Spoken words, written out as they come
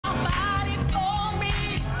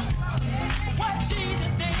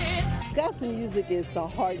gospel music is the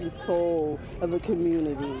heart and soul of a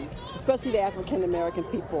community, especially the African American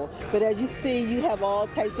people. But as you see, you have all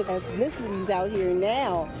types of ethnicities out here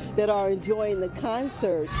now that are enjoying the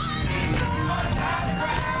concert.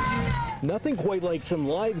 Nothing quite like some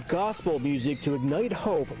live gospel music to ignite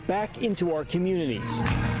hope back into our communities.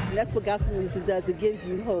 And that's what gospel music does. It gives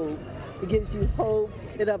you hope. It gives you hope,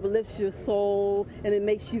 it uplifts your soul, and it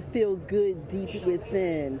makes you feel good deep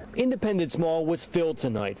within. Independence Mall was filled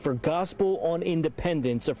tonight for Gospel on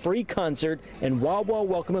Independence, a free concert and Wawa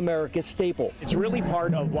Welcome America staple. It's really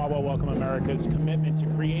part of Wawa Welcome America's commitment to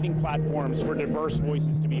creating platforms for diverse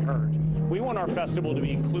voices to be heard. We want our festival to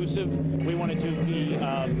be inclusive. We want it to be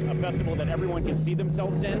a festival that everyone can see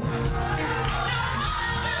themselves in.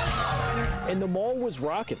 And the mall was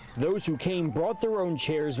rocking. Those who came brought their own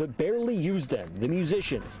chairs but barely used them. The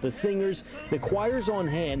musicians, the singers, the choirs on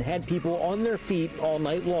hand had people on their feet all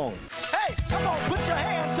night long. Hey, come on, put your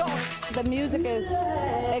hands on. The music is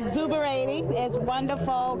exuberating. It's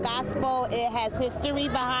wonderful gospel. It has history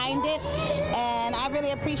behind it. And I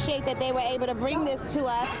really appreciate that they were able to bring this to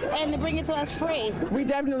us and to bring it to us free. We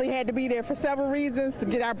definitely had to be there for several reasons: to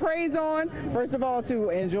get our praise on, first of all, to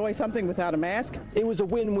enjoy something without a mask. It was a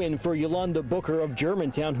win-win for Yolanda Booker of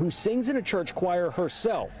Germantown, who sings in a church choir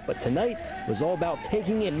herself. But tonight was all about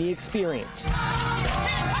taking in the experience.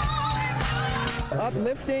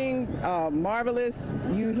 Uplifting, marvelous.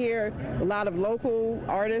 You hear a lot of local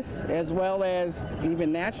artists as well as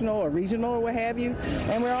even national or regional or what have you.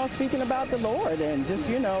 And we're all speaking about the Lord and just,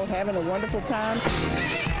 you know, having a wonderful time.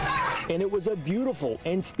 And it was a beautiful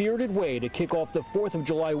and spirited way to kick off the 4th of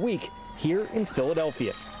July week here in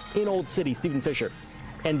Philadelphia. In Old City, Stephen Fisher,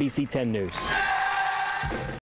 NBC 10 News.